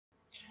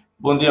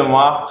Bom dia,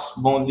 Marcos.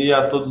 Bom dia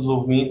a todos os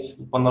ouvintes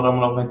do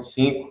Panorama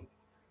 95.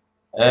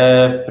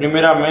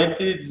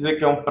 Primeiramente, dizer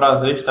que é um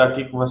prazer estar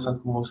aqui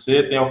conversando com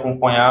você. Tenho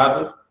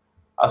acompanhado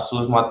as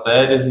suas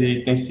matérias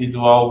e tem sido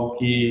algo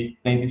que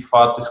tem, de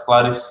fato,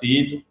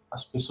 esclarecido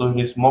as pessoas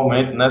nesse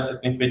momento, né? Você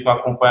tem feito um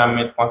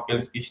acompanhamento com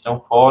aqueles que estão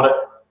fora.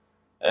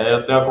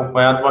 Eu tenho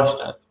acompanhado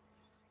bastante.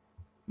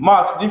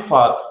 Marcos, de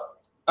fato,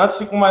 antes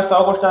de começar,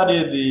 eu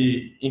gostaria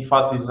de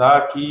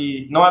enfatizar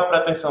que não é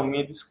pretensão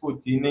minha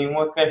discutir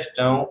nenhuma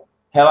questão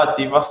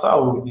relativa à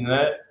saúde,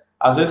 né?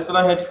 Às vezes, quando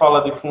a gente fala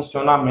de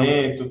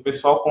funcionamento, o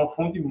pessoal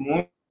confunde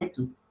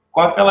muito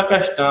com aquela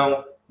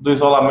questão do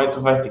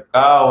isolamento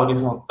vertical,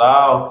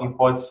 horizontal, quem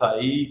pode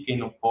sair, quem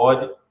não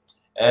pode.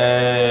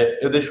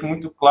 Eu deixo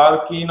muito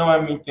claro que não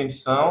é minha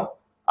intenção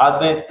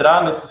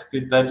adentrar nesses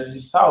critérios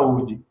de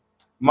saúde,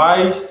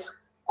 mas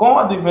com o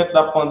advento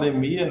da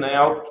pandemia, né,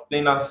 algo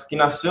que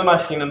nasceu na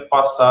China no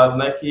passado,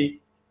 né, que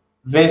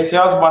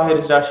venceu as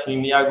barreiras da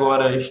China e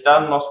agora está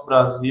no nosso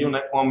Brasil,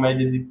 né, com uma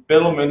média de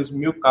pelo menos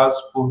 1.000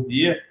 casos por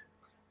dia,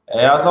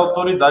 as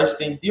autoridades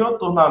têm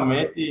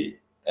diuturnamente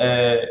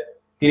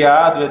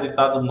criado e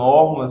editado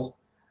normas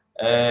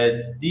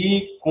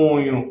de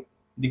cunho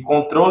de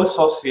controle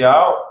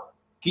social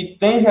que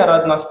tem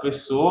gerado nas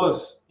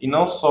pessoas, e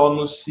não só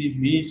nos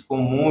civis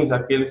comuns,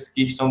 aqueles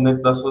que estão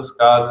dentro das suas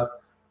casas,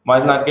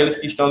 mas naqueles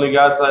que estão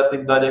ligados à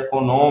atividade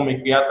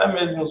econômica e até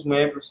mesmo os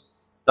membros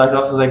das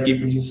nossas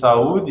equipes de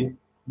saúde,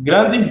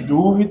 grandes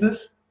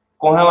dúvidas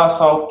com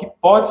relação ao que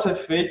pode ser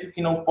feito, o que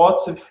não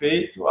pode ser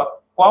feito, a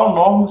qual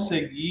norma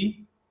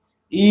seguir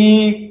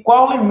e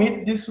qual o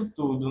limite disso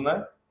tudo,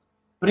 né?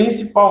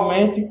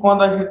 Principalmente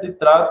quando a gente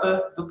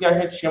trata do que a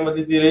gente chama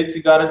de direitos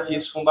e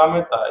garantias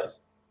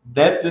fundamentais.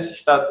 Dentro desse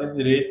Estado de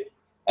Direito,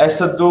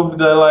 essa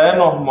dúvida ela é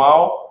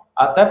normal,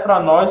 até para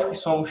nós que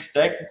somos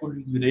técnicos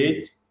de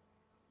direito,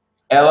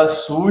 ela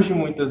surge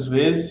muitas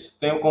vezes.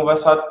 Tenho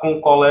conversado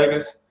com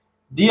colegas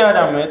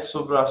diariamente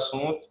sobre o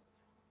assunto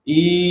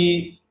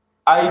e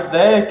a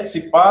ideia que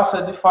se passa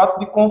é de fato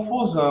de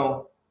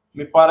confusão.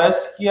 Me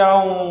parece que há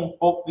um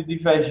pouco de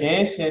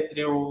divergência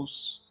entre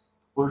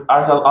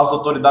as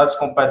autoridades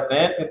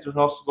competentes, entre os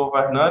nossos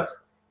governantes.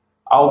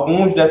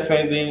 Alguns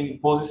defendem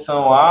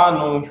posição A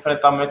no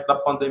enfrentamento da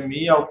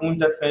pandemia, alguns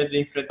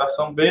defendem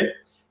enfrentação B,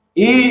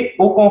 e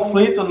o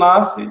conflito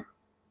nasce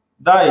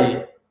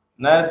daí,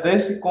 né?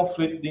 Desse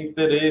conflito de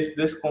interesse,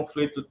 desse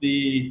conflito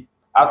de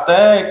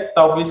até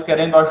talvez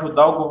querendo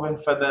ajudar o governo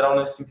federal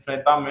nesse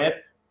enfrentamento.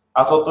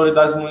 As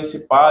autoridades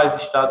municipais,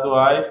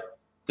 estaduais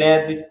têm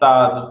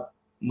editado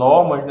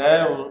normas,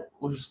 né?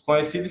 Os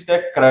conhecidos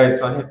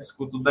decretos. A gente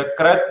escuta o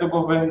decreto do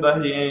governo da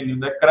RN, o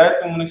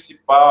decreto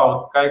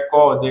municipal de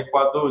Qual, de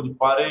Equador, de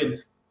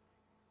Parelhas.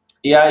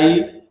 E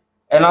aí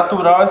é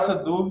natural essa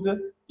dúvida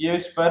e eu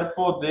espero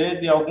poder,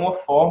 de alguma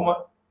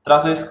forma,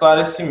 trazer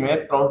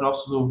esclarecimento para os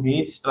nossos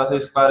ouvintes, trazer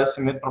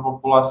esclarecimento para a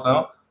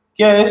população,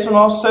 que é esse o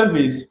nosso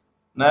serviço,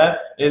 né?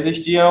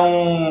 Existia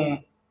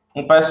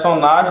um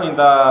personagem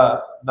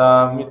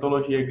da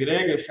mitologia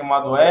grega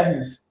chamado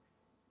Hermes,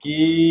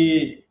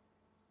 que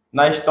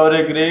na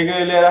história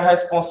grega ele era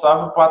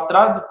responsável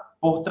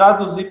por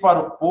traduzir para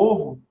o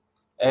povo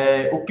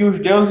o que os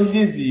deuses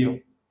diziam.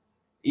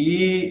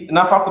 E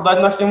na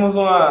faculdade nós temos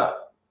uma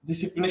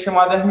disciplina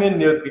chamada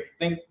hermenêutica, que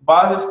tem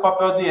base esse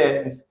papel de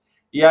Hermes.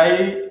 E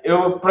aí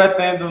eu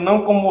pretendo,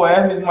 não como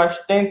Hermes, mas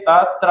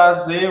tentar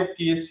trazer o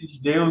que esses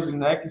deuses,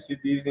 né, que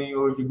se dizem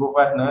hoje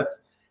governantes,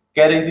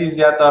 querem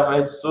dizer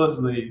através de suas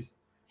leis.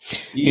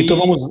 Então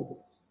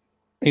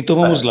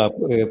vamos lá.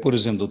 Por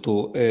exemplo,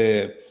 doutor,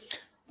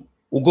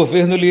 o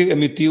governo ele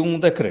emitiu um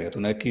decreto,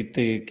 né,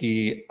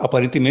 que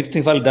aparentemente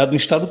tem validade no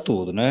estado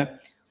todo, né?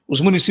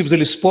 Os municípios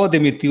eles podem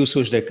emitir os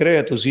seus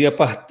decretos e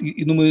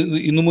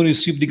no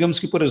município,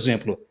 digamos que, por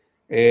exemplo,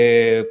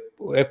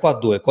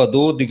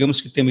 Equador,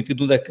 digamos que tem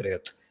emitido um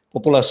decreto.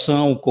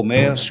 População, o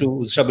comércio,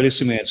 os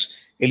estabelecimentos,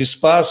 eles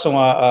passam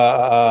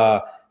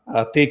a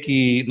ter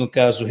que, no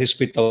caso,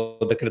 respeitar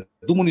o decreto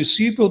do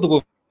município ou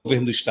do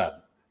governo do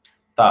estado?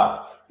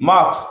 Tá.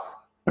 Marcos,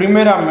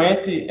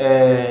 primeiramente,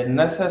 é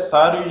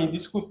necessário e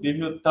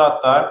indiscutível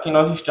tratar que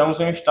nós estamos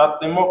em um Estado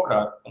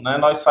democrático, né?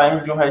 Nós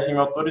saímos de um regime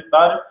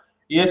autoritário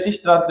e esse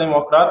Estado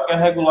democrático é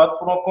regulado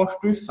por uma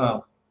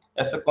Constituição.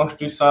 Essa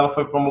Constituição ela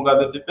foi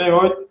promulgada em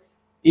 88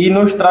 e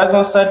nos traz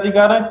uma série de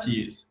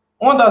garantias.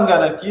 Uma das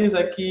garantias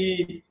é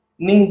que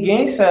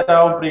ninguém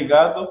será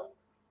obrigado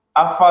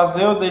a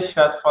fazer ou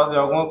deixar de fazer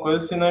alguma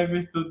coisa senão em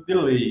virtude de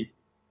lei.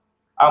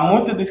 Há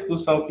muita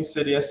discussão que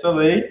seria essa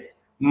lei,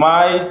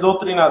 mas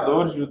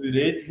doutrinadores do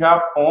direito já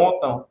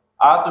apontam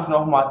atos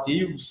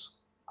normativos,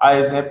 a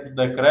exemplo do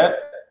decreto,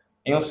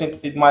 em um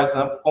sentido mais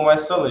amplo, como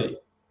essa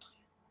lei.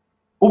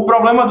 O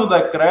problema do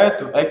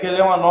decreto é que ele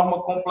é uma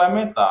norma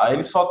complementar.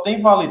 Ele só tem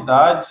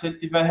validade se ele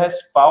tiver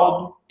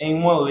respaldo em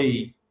uma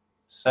lei,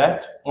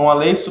 certo? Uma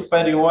lei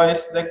superior a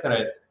esse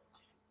decreto.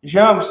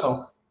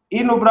 Jamysson,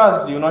 e no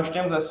Brasil nós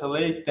temos essa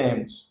lei?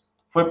 Temos.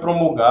 Foi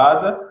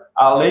promulgada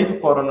a lei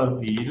do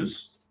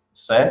coronavírus,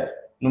 certo?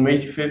 No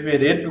mês de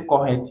fevereiro do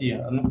corrente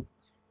ano,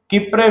 que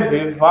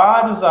prevê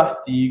vários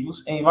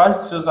artigos, em vários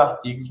de seus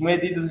artigos,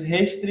 medidas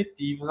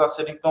restritivas a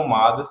serem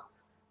tomadas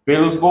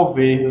pelos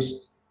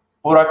governos,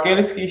 por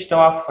aqueles que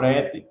estão à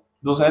frente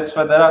dos entes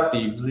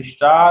federativos,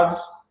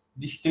 estados,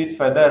 Distrito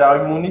Federal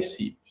e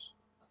municípios.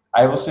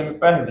 Aí você me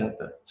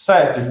pergunta,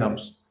 certo,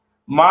 Jamysson,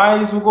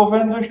 mas o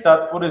governo do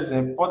estado, por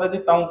exemplo, pode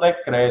editar um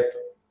decreto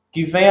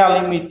que venha a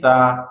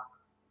limitar,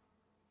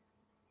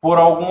 por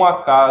algum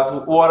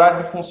acaso, o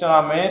horário de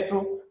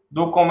funcionamento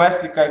do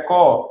comércio de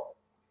Caicó?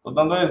 Estou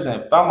dando um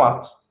exemplo, tá,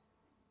 Marcos?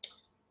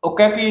 O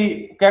que é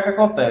que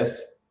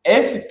acontece?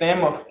 Esse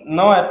tema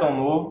não é tão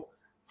novo,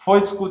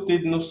 foi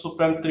discutido no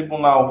Supremo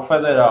Tribunal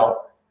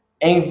Federal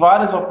em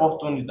várias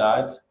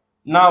oportunidades.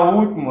 Na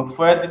última,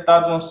 foi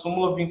editada uma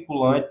súmula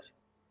vinculante,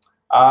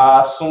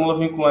 a súmula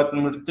vinculante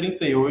número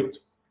 38,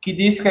 que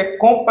diz que é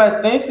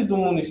competência do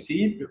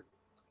município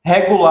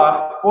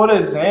regular, por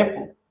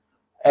exemplo,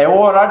 o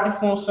horário de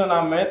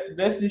funcionamento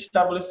desses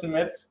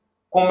estabelecimentos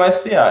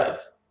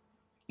comerciais.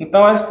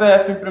 Então, o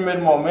STF, em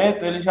primeiro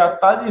momento, ele já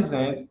está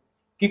dizendo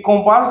que,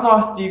 com base no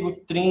artigo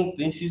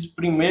 30, inciso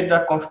 1º da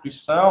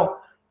Constituição,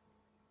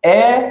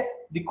 é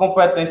de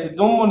competência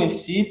do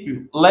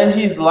município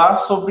legislar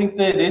sobre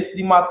interesse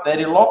de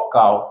matéria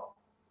local.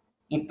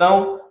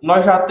 Então,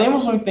 nós já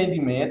temos um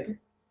entendimento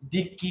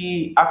de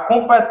que a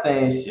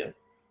competência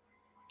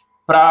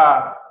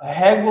para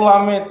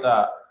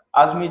regulamentar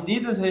as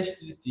medidas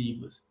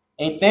restritivas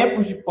em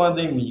tempos de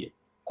pandemia,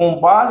 com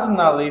base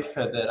na lei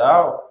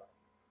federal,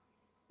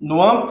 no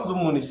âmbito do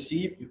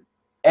município,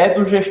 é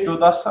do gestor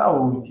da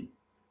saúde,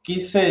 que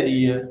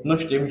seria,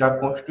 nos termos da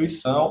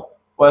Constituição,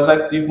 o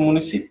Executivo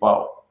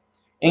Municipal.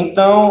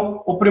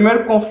 Então, o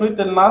primeiro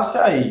conflito ele nasce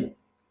aí.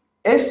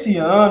 Esse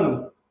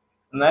ano,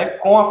 né,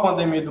 com a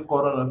pandemia do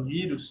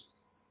coronavírus,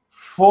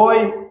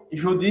 foi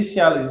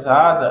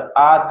judicializada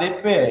a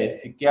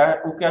ADPF, que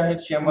é o que a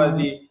gente chama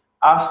de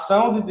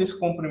ação de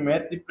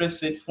descumprimento de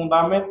preceito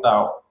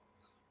fundamental.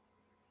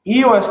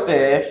 E o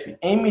STF,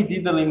 em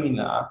medida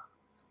liminar,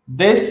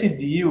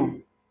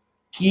 decidiu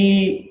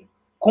que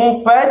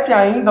compete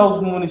ainda aos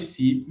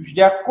municípios,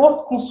 de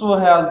acordo com sua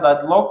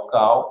realidade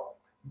local,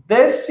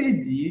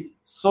 decidir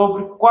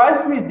sobre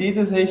quais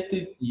medidas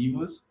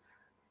restritivas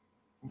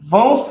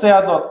vão ser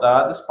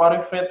adotadas para o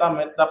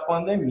enfrentamento da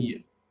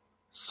pandemia,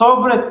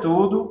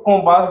 sobretudo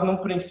com base num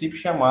princípio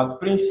chamado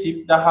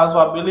princípio da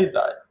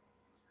razoabilidade.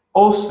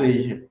 Ou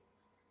seja,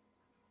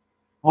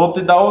 vou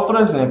te dar outro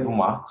exemplo,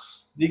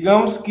 Marcos.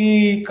 Digamos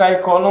que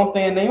Caicó não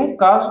tenha nenhum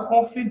caso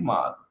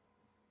confirmado.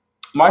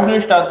 Mas no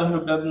estado do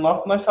Rio Grande do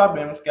Norte, nós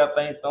sabemos que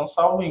até então,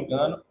 salvo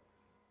engano,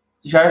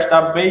 já está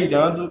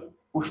beirando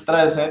os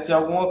 300 e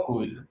alguma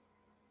coisa.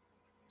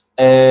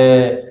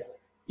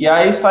 E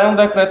aí sai um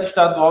decreto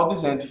estadual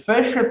dizendo,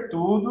 fecha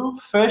tudo,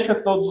 fecha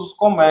todos os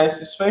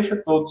comércios, fecha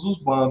todos os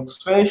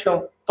bancos,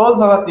 fecham todas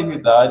as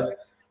atividades,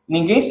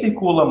 ninguém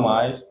circula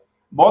mais,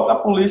 bota a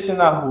polícia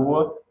na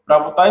rua para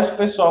botar esse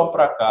pessoal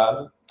para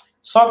casa.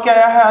 Só que aí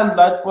a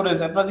realidade, por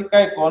exemplo, a de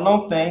Caicó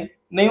não tem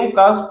nenhum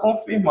caso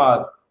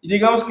confirmado. E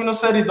digamos que no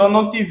Seridó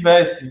não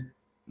tivesse,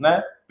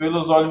 né,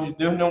 pelos olhos de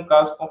Deus, nenhum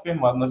caso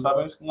confirmado. Nós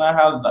sabemos que não é a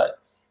realidade.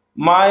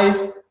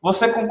 Mas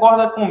você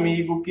concorda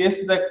comigo que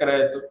esse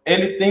decreto,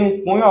 ele tem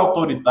um cunho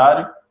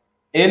autoritário,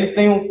 ele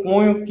tem um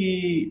cunho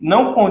que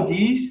não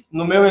condiz,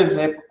 no meu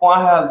exemplo, com a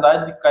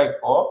realidade de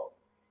Caicó?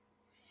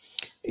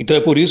 Então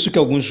é por isso que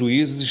alguns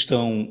juízes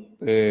estão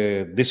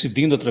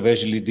decidindo, através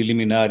de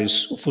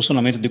liminares, o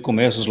funcionamento de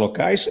comércios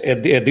locais? É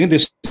dentro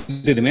desse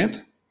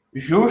entendimento?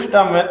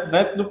 Justamente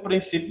dentro do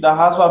princípio da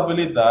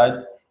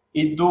razoabilidade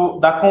e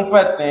da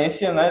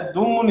competência, né,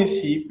 do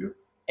município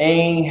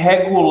em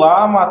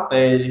regular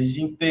matérias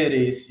de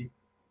interesse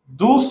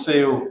do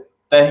seu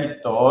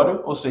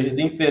território, ou seja,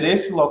 de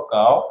interesse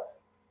local,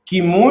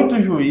 que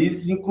muitos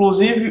juízes,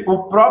 inclusive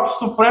o próprio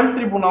Supremo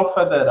Tribunal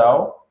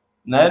Federal,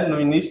 né, no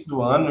início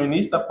do ano, no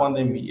início da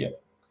pandemia,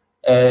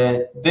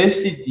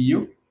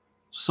 decidiu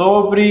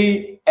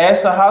sobre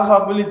essa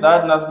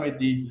razoabilidade nas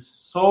medidas,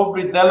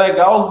 sobre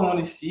delegar aos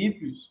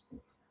municípios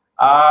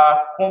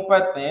a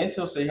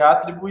competência, ou seja, a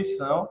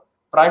atribuição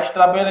para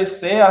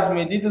estabelecer as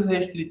medidas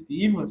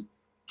restritivas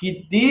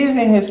que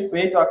dizem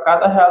respeito a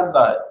cada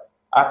realidade,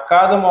 a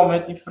cada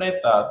momento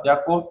enfrentado, de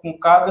acordo com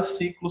cada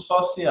ciclo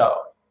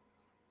social.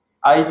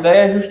 A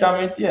ideia é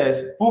justamente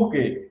essa. Por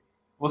quê?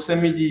 Você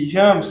me diz,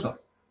 Jamysson,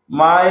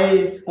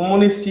 mas o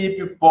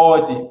município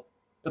pode...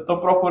 Eu estou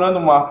procurando,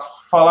 Marcos,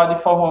 falar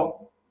de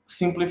forma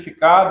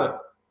simplificada,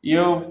 e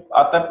eu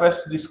até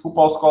peço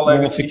desculpa aos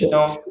colegas que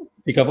estão...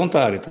 Fica à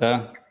vontade,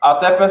 tá?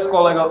 Até peço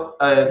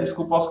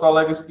desculpa aos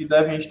colegas que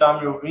devem estar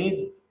me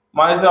ouvindo,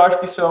 mas eu acho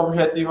que seu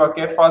objetivo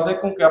aqui é fazer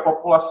com que a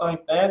população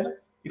entenda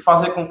e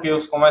fazer com que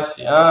os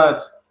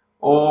comerciantes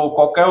ou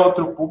qualquer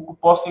outro público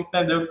possa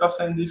entender o que está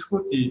sendo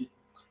discutido.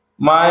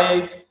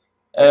 Mas,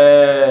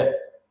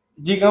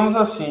 digamos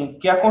assim,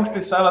 que a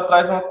Constituição ela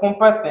traz uma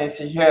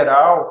competência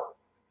geral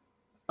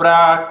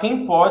para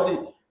quem pode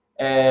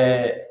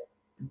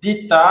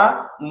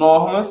ditar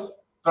normas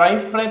para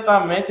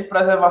enfrentamento e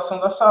preservação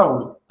da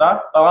saúde,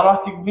 tá? Está lá no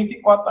artigo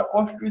 24 da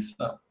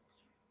Constituição.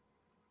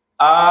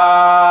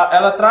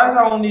 Ela traz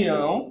a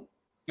União,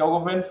 que é o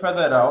governo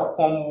federal,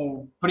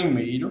 como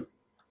primeiro,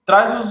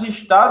 traz os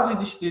estados e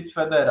Distrito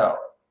Federal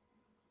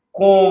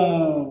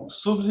como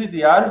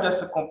subsidiários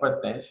dessa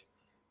competência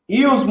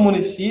e os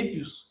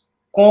municípios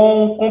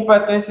com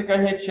competência que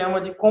a gente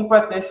chama de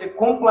competência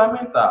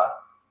complementar.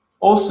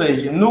 Ou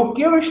seja, no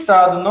que o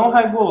Estado não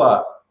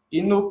regular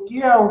e no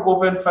que é o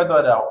governo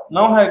federal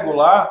não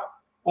regular,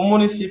 o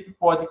município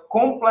pode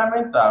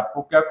complementar,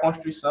 porque a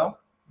Constituição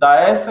dá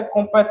essa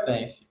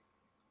competência.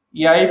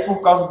 E aí,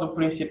 por causa do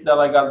princípio da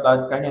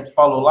legalidade que a gente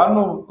falou lá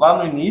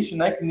no início,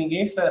 né, que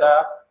ninguém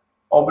será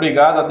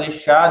obrigado a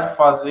deixar de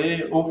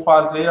fazer ou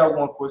fazer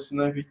alguma coisa se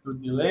não em virtude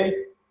de lei,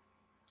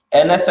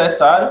 é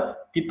necessário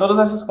que todas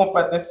essas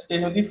competências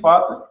estejam de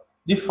fato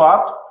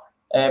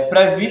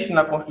previstas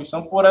na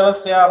Constituição, por ela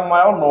ser a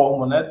maior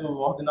norma, né, do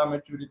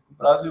ordenamento jurídico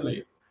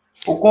brasileiro.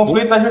 O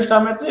conflito é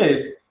justamente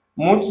esse.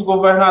 Muitos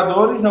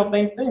governadores não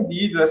têm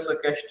entendido essa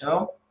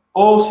questão,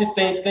 ou se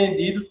têm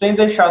entendido, têm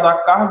deixado a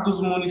cargo dos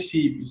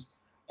municípios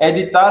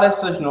editar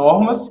essas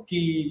normas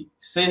que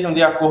sejam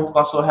de acordo com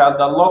a sua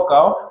realidade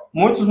local.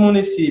 Muitos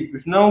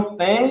municípios não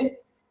têm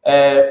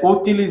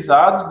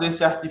utilizado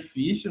desse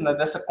artifício, né,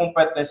 dessa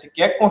competência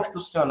que é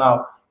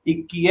constitucional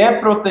e que é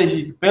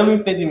protegido pelo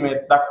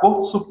entendimento da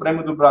Corte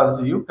Suprema do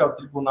Brasil, que é o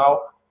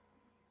Tribunal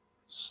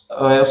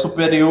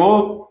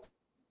Superior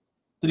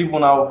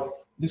Tribunal,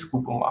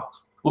 desculpa,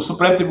 Marcos, o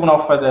Supremo Tribunal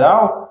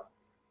Federal,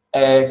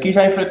 que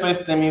já enfrentou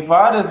esse tema em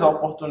várias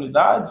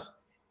oportunidades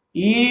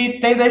e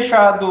tem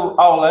deixado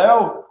ao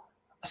léu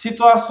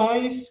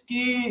situações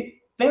que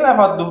têm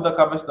levado dúvida à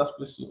cabeça das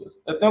pessoas.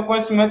 Eu tenho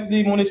conhecimento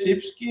de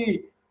municípios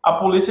que a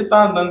polícia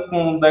está andando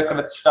com um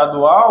decreto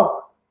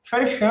estadual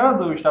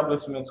fechando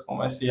estabelecimentos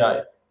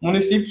comerciais.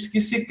 Municípios que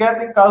sequer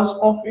têm casos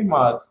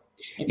confirmados.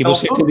 Então,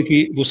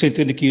 você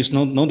entende que isso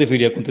não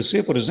deveria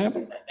acontecer, por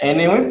exemplo? Em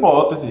nenhuma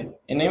hipótese.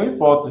 Em nenhuma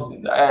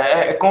hipótese.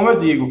 Como eu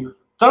digo,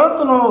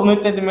 tanto no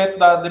entendimento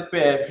da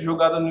DPF,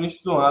 julgada no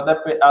início do ano,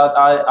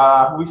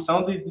 a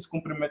arguição de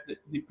descumprimento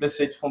de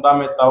preceito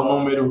fundamental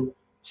número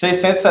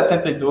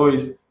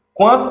 672,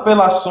 quanto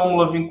pela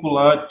súmula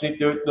vinculante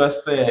 38 do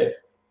STF,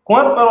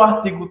 quanto pelo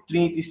artigo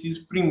 30,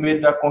 inciso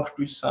 1º da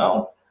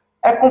Constituição,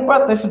 é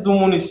competência do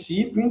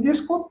município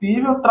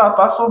indiscutível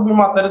tratar sobre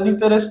matéria de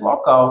interesse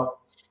local.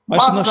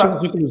 Mas nós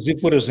temos, inclusive,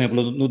 por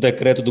exemplo, no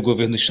decreto do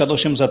governo do Estado,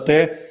 nós temos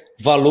até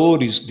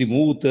valores de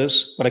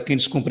multas para quem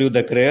descumpriu o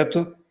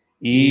decreto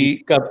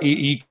e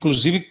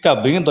inclusive,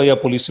 cabendo aí à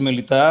Polícia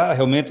Militar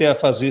realmente a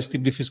fazer esse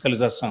tipo de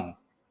fiscalização.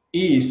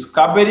 Isso.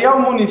 Caberia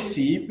ao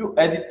município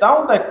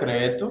editar um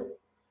decreto,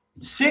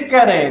 se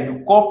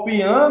querendo,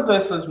 copiando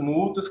essas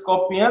multas,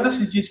 copiando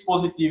esses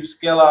dispositivos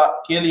que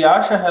ele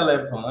acha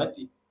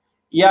relevante,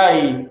 e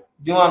aí,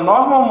 de uma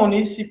norma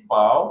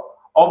municipal,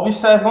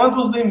 observando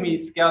os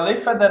limites que a lei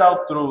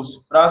federal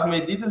trouxe para as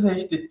medidas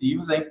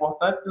restritivas. É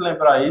importante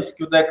lembrar isso,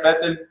 que o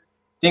decreto ele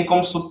tem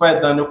como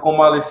supedâneo,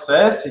 como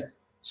alicerce,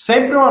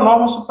 sempre uma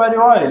norma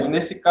superior a ele.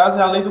 Nesse caso,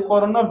 é a lei do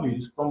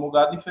coronavírus,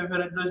 promulgada em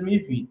fevereiro de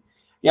 2020.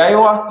 E aí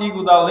o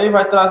artigo da lei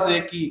vai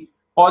trazer que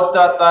pode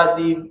tratar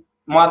de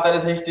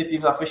matérias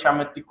restritivas a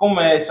fechamento de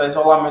comércio, a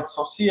isolamento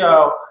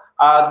social,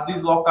 a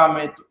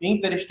deslocamento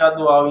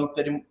interestadual e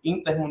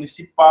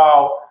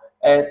intermunicipal.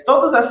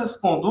 Todas essas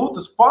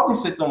condutas podem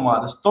ser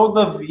tomadas,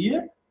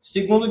 todavia,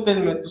 segundo o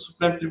entendimento do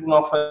Supremo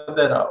Tribunal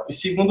Federal e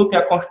segundo o que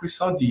a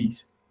Constituição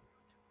diz.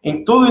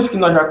 Em tudo isso que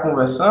nós já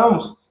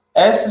conversamos,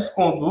 essas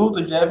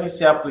condutas devem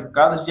ser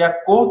aplicadas de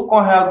acordo com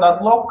a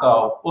realidade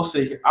local, ou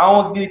seja, há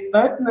uma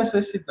gritante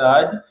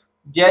necessidade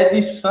de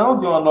edição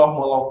de uma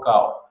norma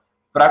local,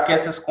 para que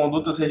essas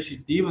condutas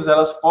restritivas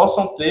elas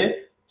possam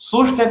ter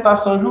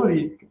sustentação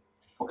jurídica.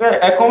 Porque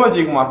é como eu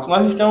digo, Marcos,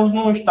 nós estamos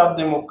num Estado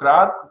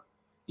democrático,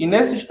 e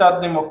nesse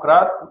Estado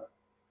democrático,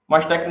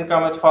 mas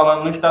tecnicamente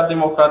falando, no Estado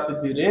democrático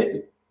de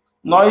direito,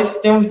 nós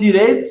temos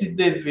direitos e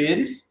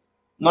deveres,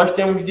 nós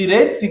temos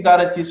direitos e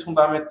garantias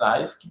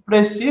fundamentais que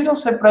precisam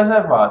ser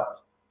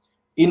preservados.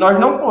 E nós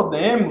não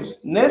podemos,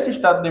 nesse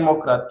Estado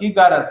democrático e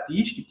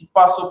garantista, que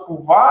passou por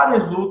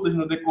várias lutas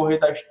no decorrer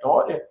da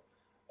história,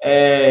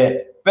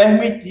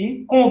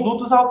 permitir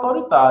condutas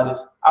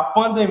autoritárias. A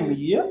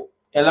pandemia,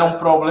 ela é um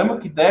problema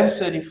que deve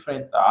ser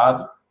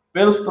enfrentado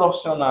pelos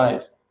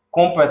profissionais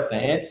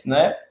competentes,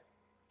 né?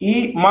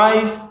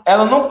 Mas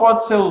ela não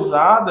pode ser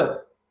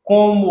usada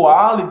como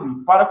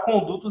álibi para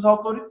condutas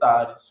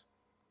autoritárias,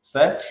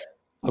 certo?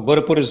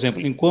 Agora, por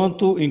exemplo,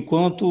 enquanto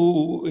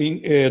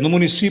no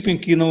município em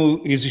que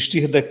não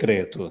existir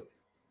decreto,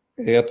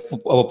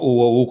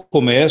 o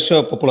comércio,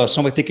 a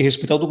população vai ter que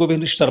respeitar o do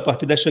governo do Estado a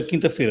partir desta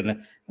quinta-feira, né?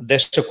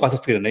 Desta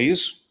quarta-feira, não é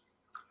isso?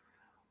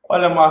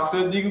 Olha, Marcos,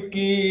 eu digo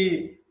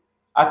que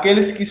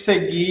aqueles que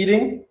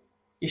seguirem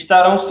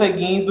estarão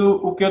seguindo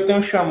o que eu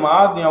tenho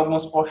chamado, em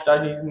algumas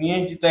postagens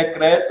minhas, de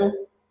decreto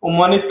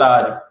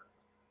humanitário.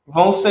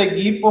 Vão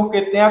seguir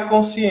porque têm a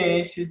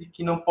consciência de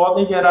que não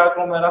podem gerar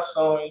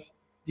aglomerações,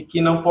 de que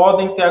não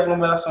podem ter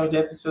aglomerações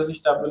dentro de seus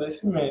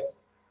estabelecimentos.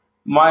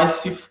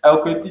 Mas, é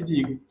o que eu te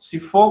digo, se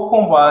for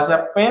com base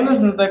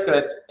apenas no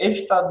decreto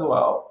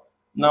estadual,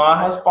 não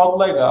há respaldo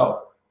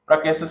legal. para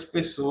que essas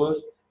pessoas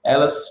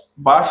elas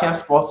baixem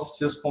as portas de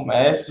seus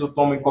comércios ou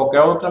tomem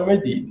qualquer outra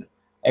medida.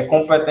 É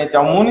competente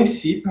ao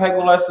município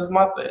regular essas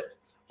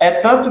matérias. É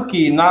tanto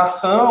que, na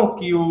ação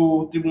que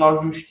o Tribunal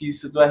de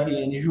Justiça do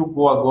RN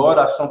julgou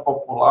agora, a ação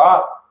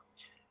popular,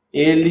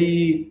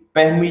 ele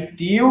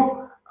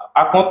permitiu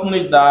a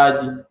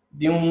continuidade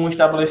de um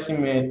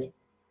estabelecimento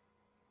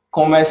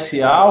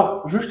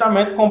comercial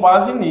justamente com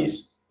base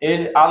nisso.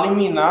 A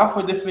liminar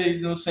foi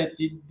deferida no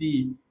sentido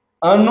de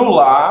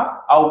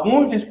anular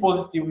alguns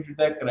dispositivos de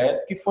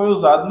decreto que foi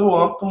usado no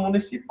âmbito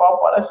municipal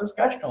para essas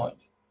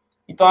questões.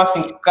 Então,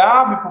 assim,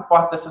 cabe por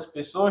parte dessas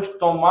pessoas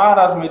tomar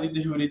as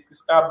medidas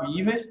jurídicas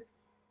cabíveis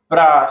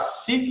para,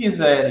 se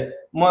quiserem,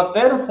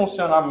 manter o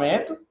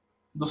funcionamento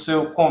do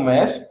seu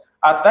comércio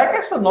até que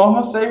essa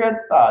norma seja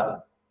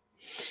editada.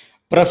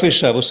 Para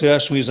fechar, você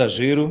acha um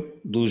exagero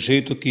do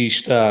jeito que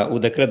está o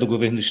decreto do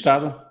governo do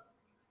Estado?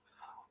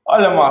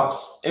 Olha,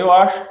 Marcos, eu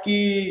acho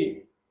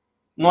que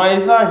não é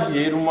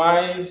exagero,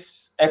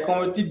 mas é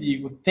como eu te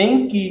digo,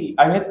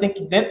 a gente tem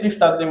que, dentro do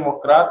Estado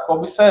democrático,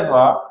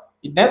 observar,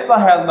 e dentro da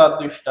realidade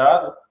do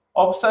Estado,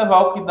 observar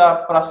o que dá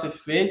para ser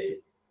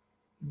feito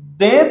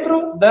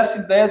dentro dessa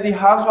ideia de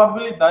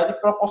razoabilidade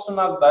e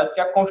proporcionalidade que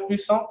a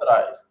Constituição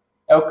traz.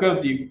 É o que eu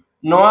digo.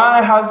 Não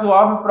é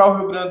razoável para o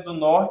Rio Grande do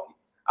Norte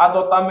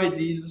adotar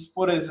medidas,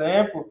 por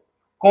exemplo,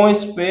 com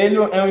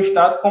espelho em um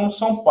estado como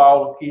São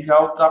Paulo, que já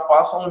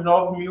ultrapassam os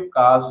 9.000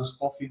 casos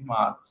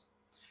confirmados.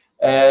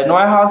 Não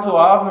é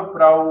razoável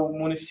para o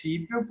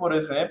município, por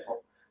exemplo,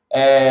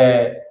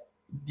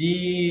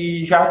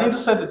 de Jardim do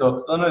Seridó,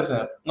 estou dando um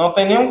exemplo, não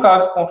tem nenhum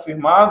caso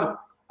confirmado,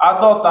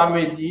 adotar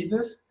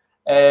medidas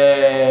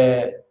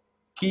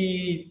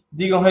que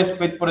digam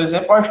respeito, por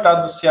exemplo, ao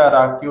estado do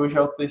Ceará, que hoje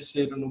é o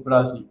terceiro no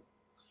Brasil.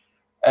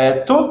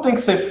 Tudo tem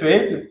que ser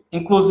feito,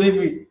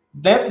 inclusive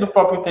dentro do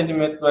próprio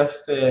entendimento do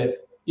STF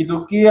e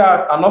do que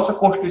a nossa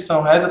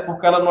Constituição reza,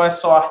 porque ela não é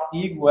só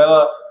artigo,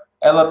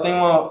 ela tem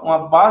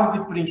uma base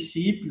de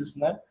princípios,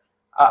 né,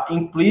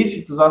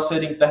 implícitos a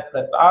serem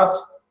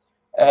interpretados,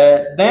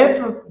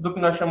 dentro do que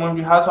nós chamamos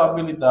de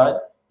razoabilidade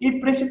e,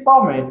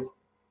 principalmente,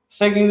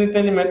 seguindo o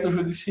entendimento do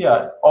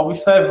judiciário,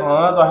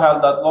 observando a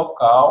realidade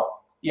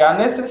local e a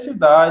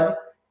necessidade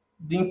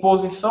de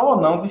imposição ou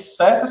não de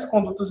certas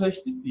condutas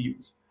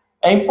restritivas.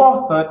 É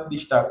importante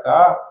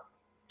destacar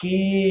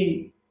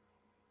que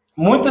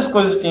muitas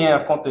coisas têm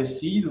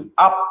acontecido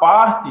à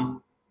parte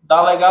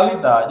da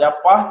legalidade, à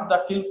parte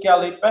daquilo que a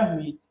lei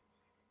permite.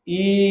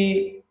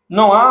 E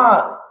não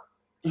há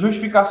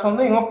justificação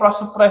nenhuma para a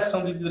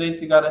supressão de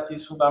direitos e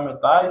garantias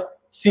fundamentais,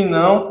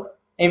 senão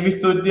em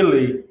virtude de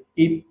lei.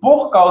 E,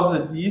 por causa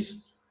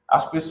disso,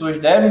 as pessoas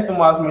devem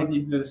tomar as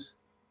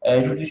medidas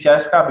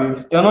judiciais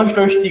cabíveis. Eu não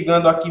estou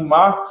instigando aqui,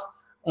 Marcos,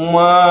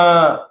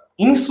 uma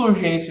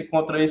insurgência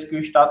contra isso que o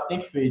Estado tem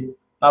feito.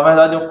 Na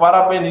verdade, eu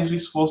parabenizo o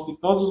esforço de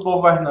todos os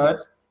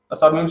governantes. Nós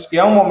sabemos que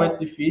é um momento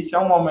difícil,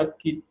 é um momento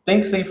que tem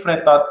que ser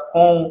enfrentado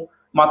com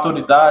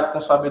maturidade,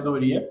 com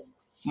sabedoria,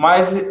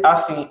 mas,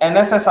 assim, é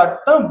necessário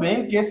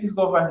também que esses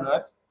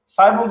governantes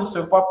saibam do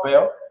seu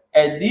papel,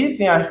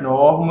 editem as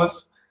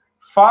normas,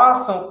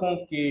 façam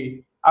com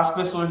que as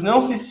pessoas não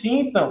se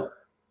sintam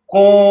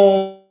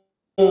com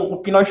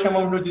o que nós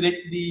chamamos no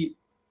direito de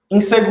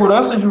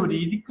insegurança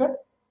jurídica,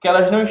 que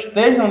elas não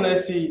estejam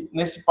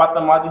nesse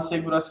patamar de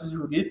insegurança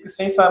jurídica,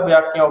 sem saber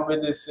a quem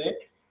obedecer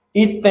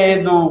e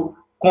tendo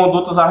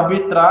condutas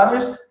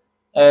arbitrárias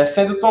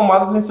sendo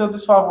tomadas em seu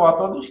desfavor a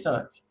todo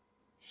instante.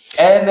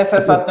 É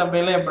necessário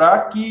também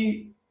lembrar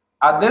que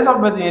a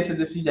desobediência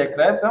desses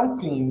decretos é um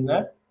crime,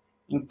 né?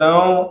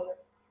 Então,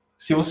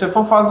 se você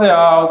for fazer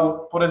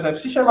algo, por exemplo,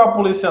 se chegar a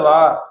polícia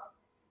lá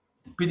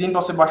pedindo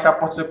para você baixar a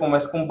porta do seu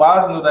comércio com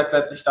base no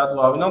decreto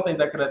estadual e não tem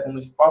decreto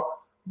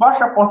municipal,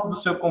 baixe a porta do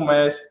seu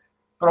comércio,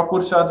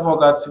 procure seu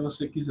advogado se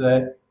você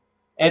quiser,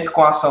 entre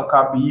com a ação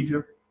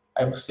cabível,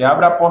 aí você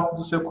abre a porta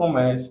do seu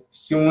comércio.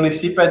 Se o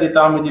município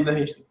editar uma medida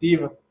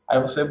restritiva, aí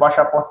você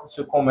baixa a porta do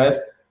seu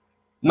comércio,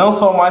 não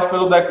só mais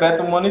pelo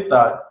decreto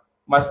humanitário,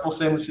 mas por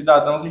sermos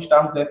cidadãos e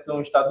estarmos dentro de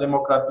um Estado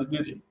democrático de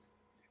direito.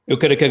 Eu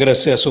quero aqui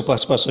agradecer a sua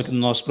participação aqui no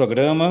nosso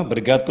programa.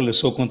 Obrigado pela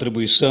sua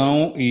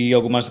contribuição e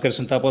algo mais a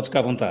acrescentar, pode ficar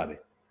à vontade.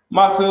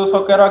 Marcos, eu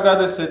só quero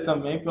agradecer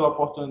também pela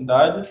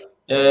oportunidade.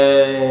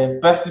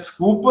 Peço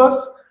desculpas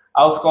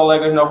aos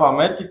colegas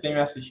novamente que têm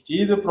me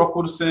assistido. Eu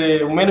procuro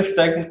ser o menos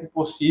técnico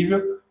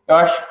possível. Eu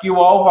acho que o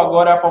alvo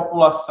agora é a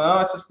população,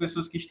 essas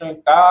pessoas que estão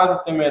em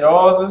casa,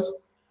 temerosas.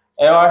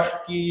 Eu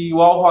acho que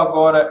o alvo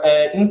agora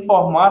é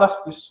informar as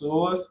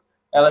pessoas.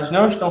 Elas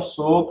não estão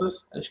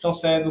soltas, elas estão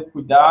sendo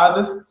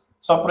cuidadas.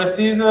 Só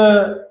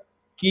precisamos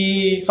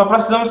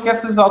que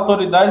essas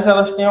autoridades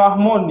elas tenham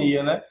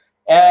harmonia, né?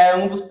 É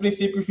um dos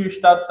princípios do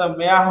Estado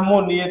também, a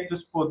harmonia entre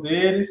os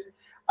poderes,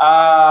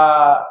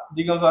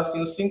 digamos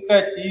assim, o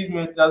sincretismo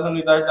entre as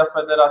unidades da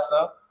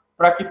federação,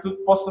 para que tudo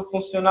possa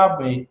funcionar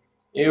bem.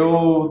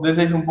 Eu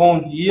desejo um bom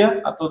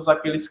dia a todos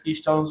aqueles que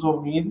estão nos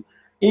ouvindo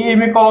e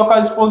me coloco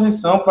à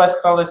disposição para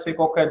esclarecer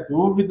qualquer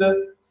dúvida.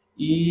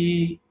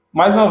 E,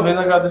 mais uma vez,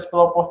 agradeço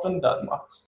pela oportunidade, Marcos.